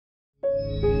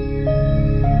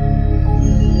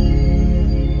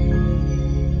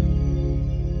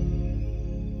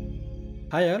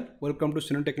Hi all, welcome to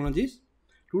Sreenu Technologies.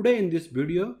 Today in this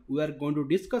video, we are going to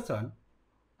discuss on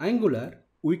Angular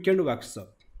weekend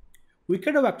workshop.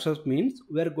 Weekend workshop means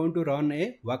we are going to run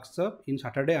a workshop in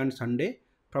Saturday and Sunday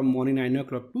from morning 9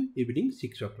 o'clock to evening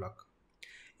 6 o'clock.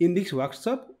 In this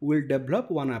workshop, we will develop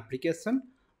one application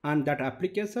and that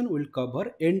application will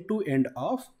cover end to end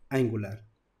of Angular.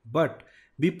 But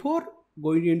before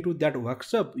going into that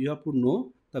workshop, you have to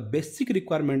know the basic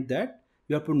requirement that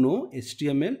you have to know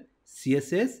HTML,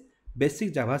 CSS,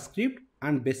 basic JavaScript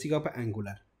and basic of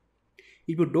Angular.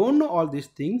 If you don't know all these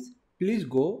things, please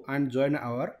go and join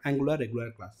our Angular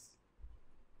regular class.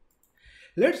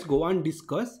 Let's go and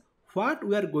discuss what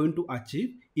we are going to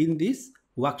achieve in this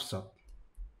workshop.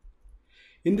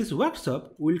 In this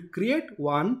workshop, we will create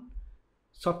one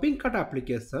shopping cart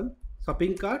application,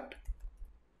 shopping cart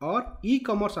or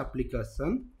e-commerce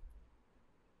application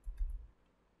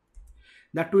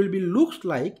that will be looks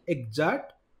like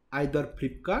exact either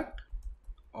Flipkart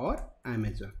or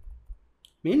Amazon.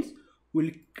 Means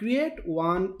we'll create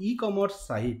one e-commerce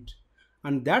site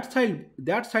and that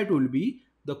site will be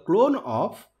the clone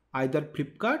of either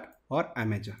Flipkart or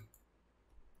Amazon.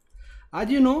 As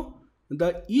you know,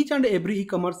 each and every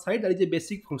e-commerce site there is a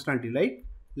basic functionality, right?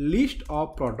 List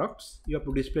of products. You have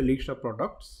to display list of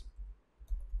products.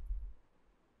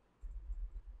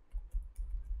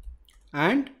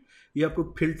 And you have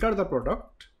to filter the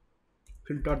products.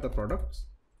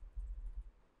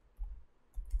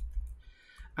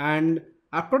 And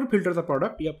after you filter the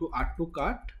product, you have to add to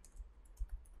cart.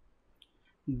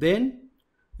 Then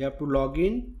you have to log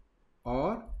in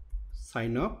or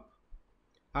sign up.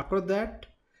 After that,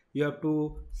 you have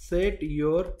to set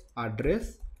your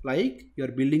address like your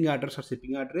billing address or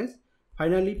shipping address.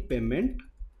 Finally, payment.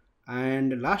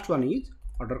 And last one is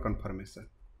order confirmation.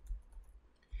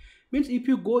 Means if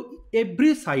you go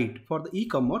every site for the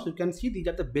e-commerce, you can see these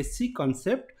are the basic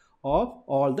concept of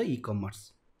all the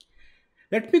e-commerce.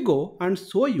 Let me go and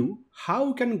show you how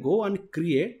you can go and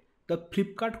create the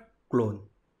Flipkart clone.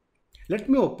 Let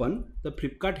me open the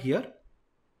Flipkart here.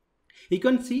 You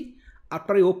can see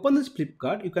after I open this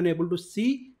Flipkart, you can able to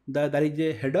see that there is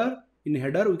a header. In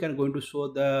header, we can going to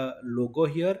show the logo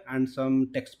here and some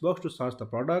text box to search the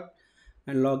product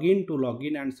and login to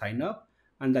login and sign up.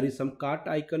 And there is some cart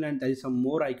icon and there is some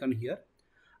more icon here.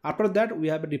 After that, we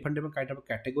have a different kind of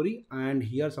category and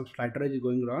here some slider is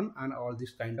going on and all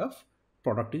this kind of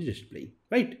product is displaying,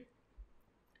 right?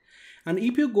 And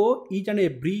if you go each and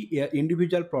every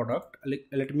individual product,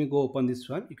 let me go open this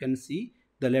one. You can see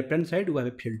the left hand side we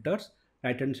have filters,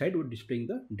 right hand side we're displaying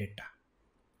the data.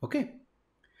 Okay.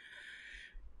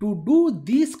 To do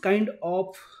this kind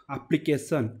of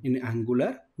application in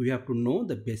Angular, we have to know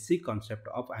the basic concept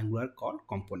of Angular called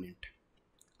component.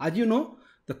 As you know,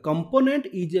 the component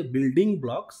is a building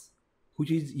blocks which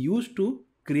is used to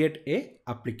create a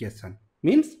application.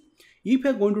 Means if you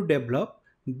are going to develop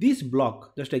this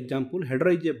block, just example, header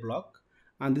is a block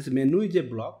and this menu is a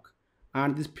block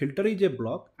and this filter is a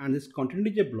block and this content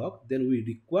is a block, then we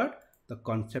require the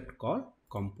concept called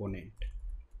component.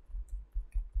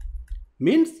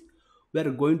 Means we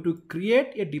are going to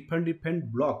create a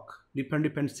different block,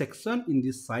 different section in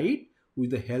this site with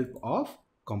the help of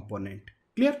component.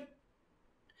 Clear?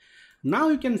 Now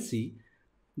you can see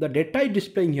the data is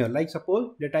displaying here. Like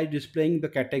suppose data is displaying the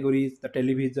categories, the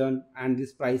television and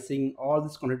this pricing, all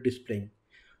this content displaying.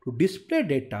 To display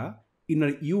data in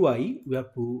a UI, we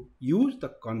have to use the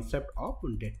concept of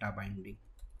data binding.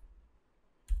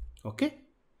 Okay?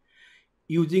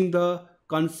 Using the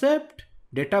concept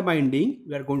data binding,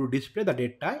 we are going to display the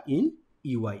data in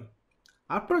UI.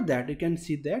 After that, you can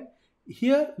see that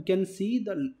here you can see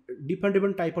the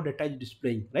different type of data is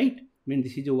displaying, right? I mean,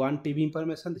 this is one TV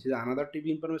information, this is another TV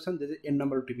information, this is n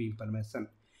number of TV information.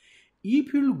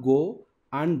 If you go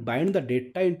and bind the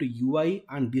data into UI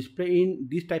and display in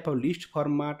this type of list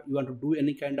format, you want to do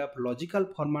any kind of logical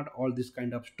format, all this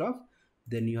kind of stuff,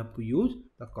 then you have to use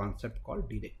the concept called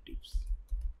directives.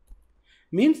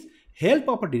 Means help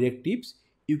of directives,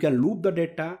 you can loop the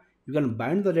data, you can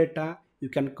bind the data, you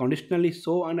can conditionally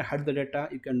show and hide the data,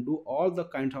 you can do all the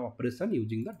kinds of operation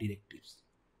using the directives.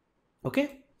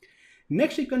 Okay.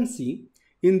 Next, you can see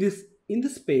in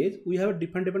this page we have a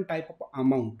different type of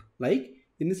amount. Like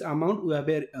in this amount we have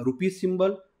a rupee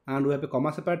symbol and we have a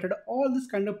comma separated. All this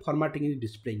kind of formatting is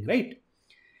displaying, right?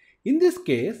 In this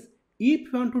case, if you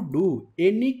want to do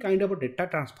any kind of a data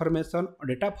transformation or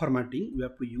data formatting, we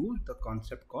have to use the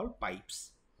concept called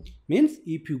pipes. Means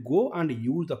if you go and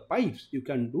use the pipes, you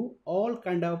can do all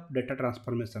kind of data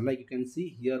transformation. Like you can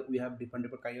see here we have different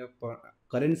kind of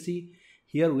currency.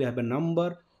 Here we have a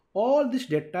number. all this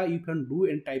data you can do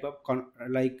in type of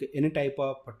like any type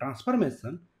of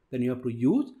transformation, then you have to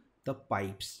use the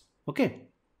pipes. Okay,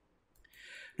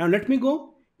 now let me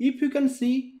go. If you can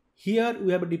see here,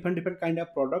 we have a different kind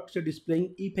of products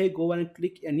displaying. If I go and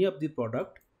click any of the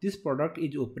product, this product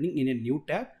is opening in a new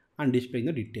tab and displaying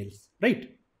the details,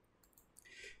 right?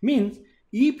 Means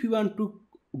if you want to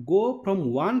go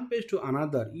from one page to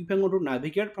another, if you want to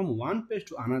navigate from one page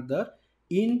to another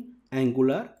in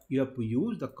Angular, you have to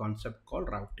use the concept called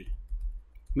routing.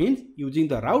 Means using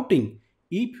the routing,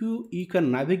 if you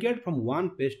can navigate from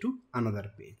one page to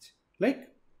another page, like.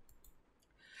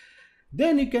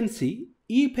 Then you can see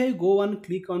if I go and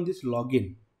click on this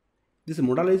login, this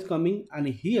modal is coming, and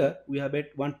here we have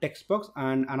one text box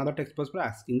and another text box for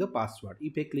asking the password.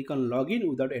 If I click on login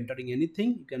without entering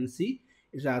anything, you can see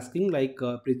it's asking like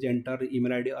please enter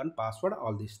email ID and password,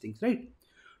 all these things, right?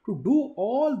 To do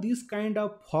all this kind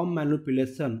of form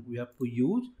manipulation, we have to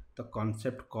use the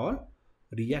concept called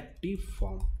reactive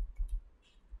form.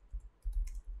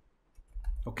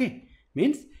 Okay,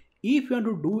 means if you want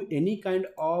to do any kind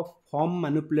of form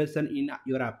manipulation in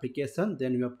your application,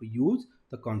 then you have to use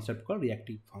the concept called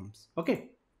reactive forms.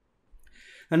 Okay,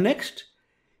 and next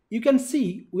you can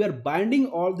see we are binding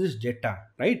all this data,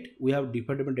 right? We have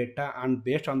different data, and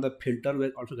based on the filter we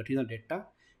are also getting the data.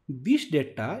 This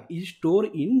data is stored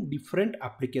in different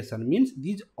application, means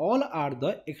these all are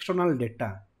the external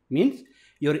data. Means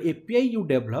your API you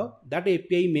develop, that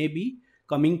API may be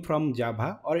coming from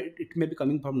Java, or it may be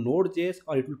coming from Node.js,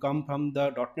 or it will come from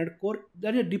the .NET Core.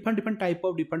 There is a different type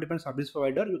of different service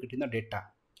provider you get in the data.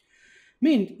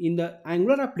 Means in the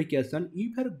Angular application,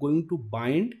 if you are going to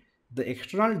bind the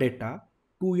external data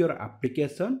to your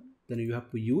application, then you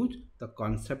have to use the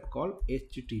concept called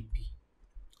HTTP.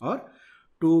 Or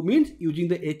to means using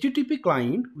the HTTP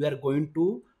client, we are going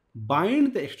to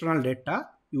bind the external data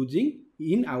using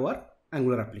in our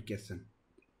Angular application.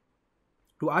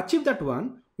 To achieve that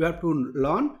one, we have to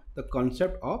learn the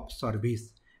concept of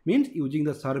service. Means using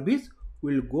the service,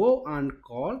 we'll go and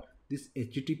call this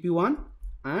HTTP one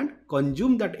and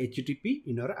consume that HTTP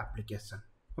in our application.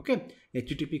 Okay,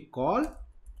 HTTP call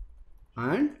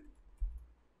and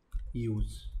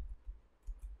use.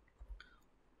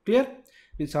 Clear?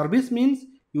 In service means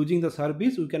using the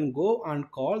service, we can go and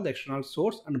call the external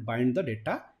source and bind the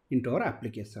data into our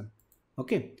application.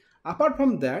 Okay. Apart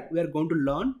from that, we are going to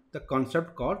learn the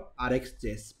concept called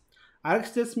RxJS.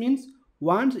 RxJS means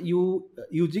once you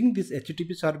using this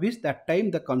HTTP service, that time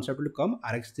the concept will come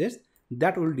RxJS,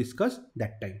 that we will discuss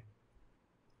that time.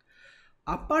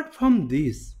 Apart from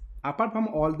this, apart from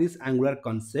all this Angular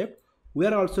concept, we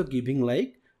are also giving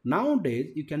like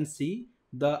nowadays you can see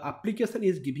the application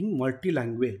is giving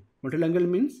multi-language. Multi-language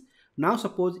means now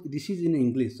suppose this is in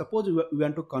English. Suppose we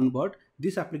want to convert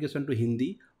this application to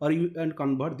Hindi, or you can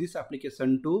convert this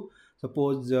application to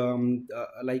suppose you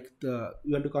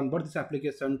want to convert this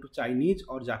application to Chinese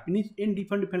or Japanese in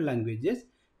different languages.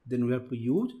 Then we have to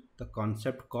use the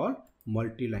concept called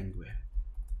multi-language.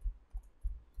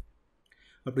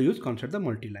 We have to use concept of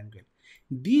multi-language.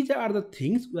 These are the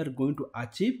things we are going to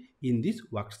achieve in this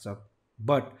workshop.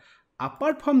 But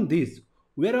apart from this,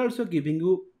 we are also giving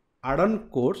you add-on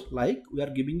course, like we are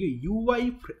giving you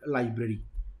UI library.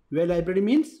 UI library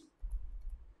means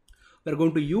we are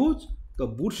going to use the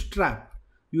Bootstrap.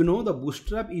 You know, the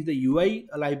Bootstrap is the UI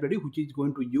library which is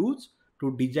going to use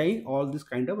to design all this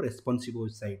kind of responsive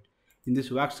website. In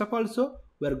this workshop also,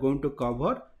 we are going to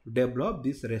cover develop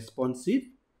this responsive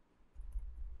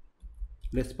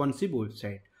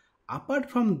website.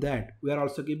 Apart from that, we are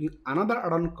also giving another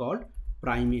add-on called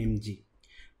PrimeMG.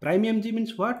 PrimeMG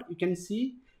means what? You can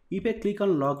see if I click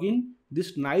on login,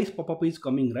 this nice pop-up is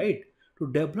coming, right?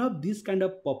 To develop this kind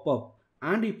of pop-up,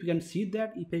 and if you can see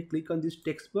that if I click on this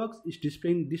text box, it's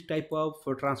displaying this type of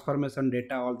transformation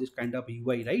data, all this kind of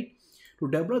UI, right? To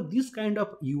develop this kind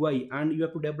of UI, and you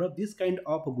have to develop this kind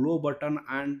of glow button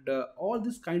and all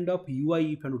this kind of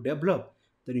UI if you want to develop,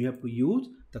 then you have to use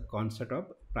the concept of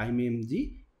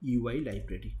PrimeMG UI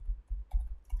library.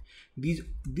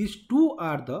 These two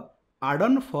are the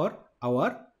add-on for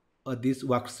our this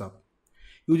workshop.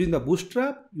 Using the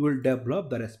Bootstrap, you will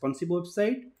develop the responsive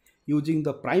website. Using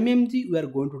the PrimeMG, we are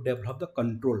going to develop the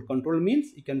control. Control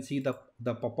means you can see the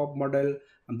pop-up model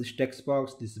and this text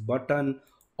box, this button,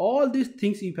 all these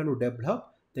things if you want to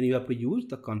develop, then you have to use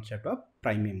the concept of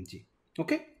PrimeMG.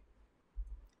 Okay.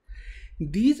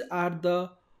 These are the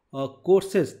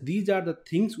courses. These are the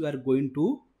things we are going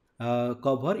to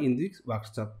cover in this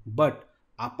workshop. But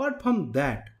apart from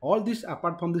that, all this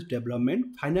apart from this development,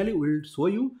 finally we will show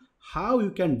you how you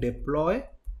can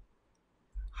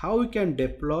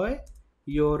deploy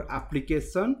your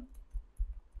application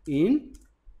in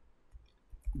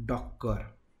Docker.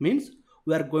 Means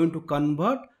we are going to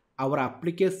convert our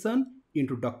application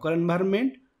into Docker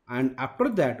environment, and after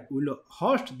that we will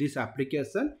host this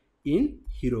application in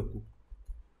Heroku.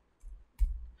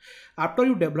 After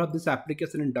you develop this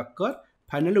application in Docker,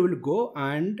 finally we'll go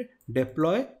and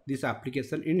deploy this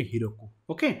application in Heroku.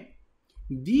 Okay.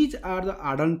 These are the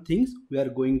add-on things we are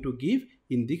going to give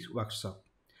in this workshop.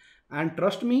 And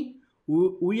trust me,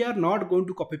 we are not going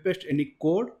to copy paste any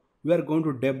code. We are going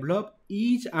to develop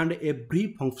each and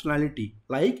every functionality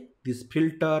like this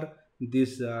filter,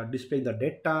 this display the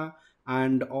data,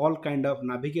 and all kind of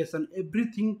navigation,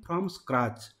 everything from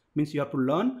scratch. Means you have to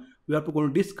learn. We are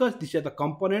going to discuss this is the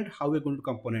component, how we are going to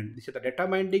component. This is the data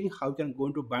binding, how we can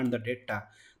going to bind the data.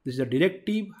 This is a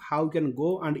directive, how we can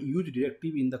go and use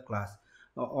directive in the class.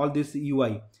 All this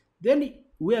UI. Then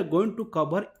we are going to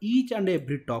cover each and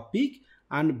every topic,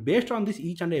 and based on this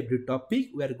each and every topic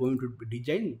we are going to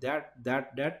design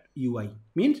that UI.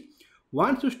 Means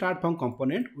once you start from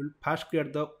component, we'll first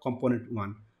create the component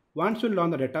one. Once you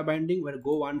learn the data binding, we'll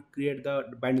go and create the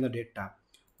binding the data.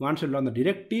 Once you learn the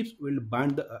directives, we'll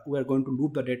bind the we are going to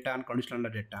loop the data and conditional the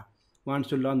data.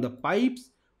 Once you learn the pipes,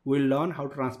 we'll learn how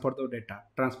to transfer the data,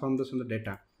 transform this in the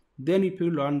data. Then if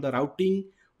you learn the routing,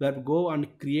 we have to go and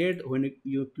create, when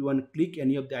you want to click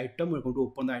any of the item, we're going to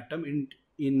open the item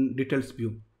in details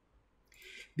view.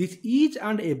 This each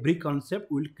and every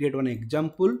concept will create one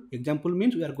example. Example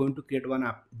means we are going to create one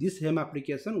app. This same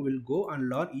application will go and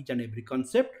learn each and every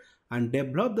concept and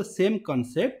develop the same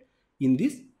concept in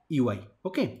this UI.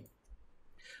 Okay.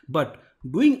 But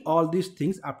doing all these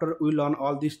things, after we learn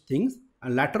all these things,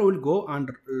 and later we'll go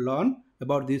and learn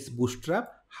about this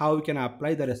bootstrap, how we can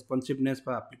apply the responsiveness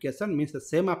for application. Means the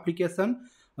same application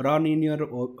run in your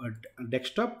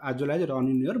desktop as well as run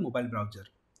in your mobile browser.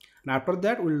 And after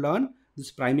that we'll learn this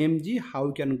PrimeMG, how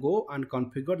you can go and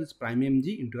configure this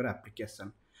PrimeMG into your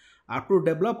application. After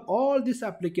develop all this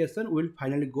application, we'll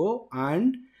finally go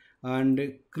and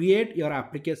create your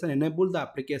application, enable the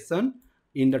application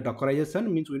in the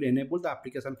Dockerization. Means we'll enable the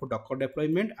application for Docker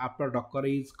deployment. After Docker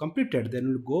is completed, then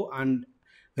we'll go and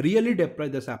really deploy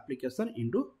this application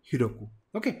into Heroku.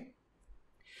 Okay.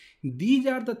 These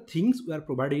are the things we are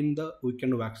providing in the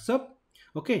weekend workshop.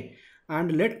 Okay.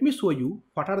 And let me show you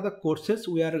what are the courses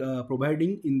we are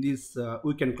providing in these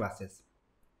weekend classes.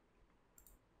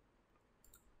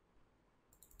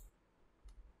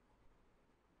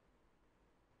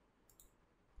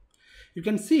 You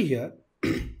can see here,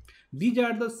 these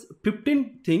are the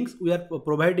 15 things we are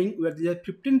providing. These are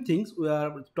 15 things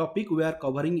topic we are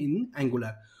covering in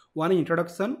Angular. One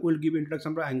introduction, we'll give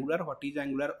introduction to Angular, what is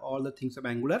Angular, all the things of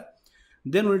Angular.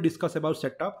 Then we'll discuss about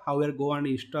setup, how we'll go and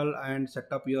install and set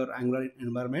up your Angular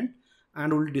environment,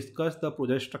 and we'll discuss the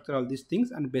project structure, all these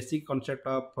things, and basic concept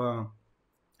of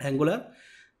Angular.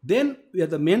 Then we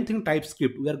have the main thing,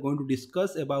 TypeScript. We are going to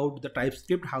discuss about the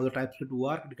TypeScript, how the TypeScript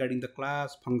work regarding the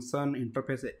class, function,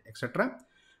 interface, etc.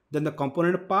 Then the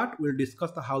component part, we'll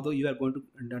discuss how you are going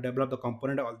to develop the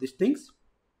component, all these things.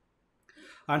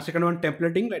 And second one,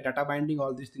 templating, like data binding,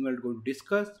 all these things we're going to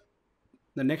discuss.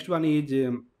 The next one is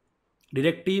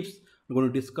directives. We're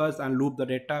going to discuss and loop the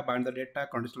data, bind the data,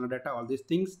 conditional data, all these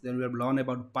things. Then we have learned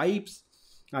about pipes.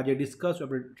 As I discussed, we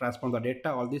have to transform the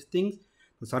data, all these things.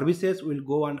 The services, will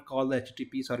go and call the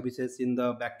HTTP services in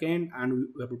the backend, and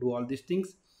we have to do all these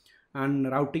things.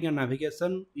 And routing and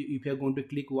navigation, if you are going to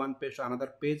click one page to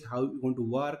another page, how you going to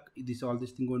work, all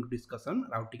these things going to discuss on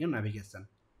routing and navigation.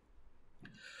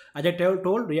 As I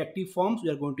told, reactive forms, we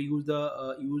are going to use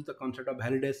the concept of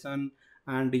validation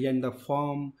and design the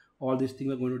form. All these things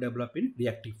we are going to develop in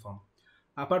reactive form.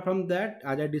 Apart from that,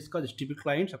 as I discussed, HTTP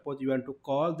client, suppose you want to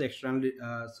call the external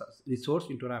resource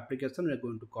into our application, we are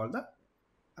going to call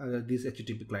this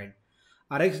HTTP client.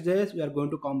 RxJS, we are going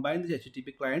to combine the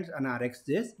HTTP clients and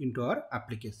RxJS into our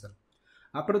application.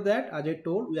 After that, as I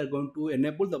told, we are going to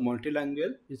enable the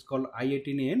multi-language. It's called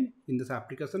I18N in this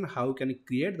application. How you can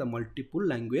create the multiple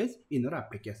language in your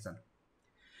application.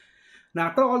 Now,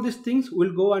 after all these things,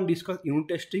 we'll go and discuss unit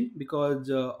testing, because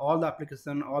all the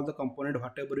application, all the component,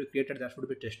 whatever you created, that should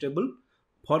be testable.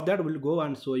 For that, we'll go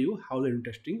and show you how the unit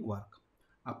testing work.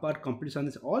 Apart completion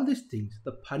is all these things,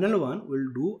 the final one will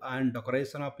do and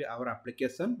Dockerization of our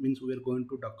application. Means we are going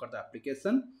to Docker the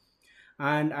application,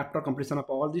 and after completion of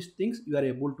all these things, you are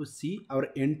able to see our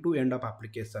end-to-end of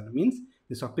application. Means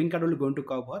the shopping cart will going to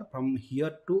cover from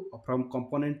here to from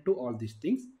component to all these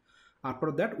things.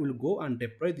 After that, we'll go and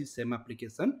deploy this same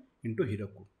application into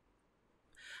Heroku.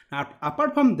 Now,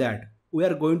 apart from that, we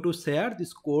are going to share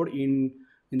this code in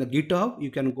the GitHub. You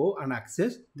can go and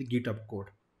access the GitHub code.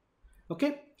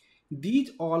 Okay,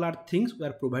 these all are things we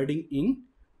are providing in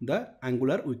the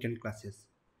Angular weekend classes.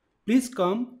 Please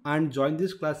come and join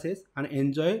these classes and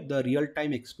enjoy the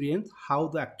real-time experience how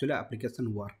the actual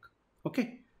application work.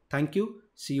 Okay, thank you.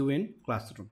 See you in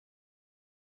classroom.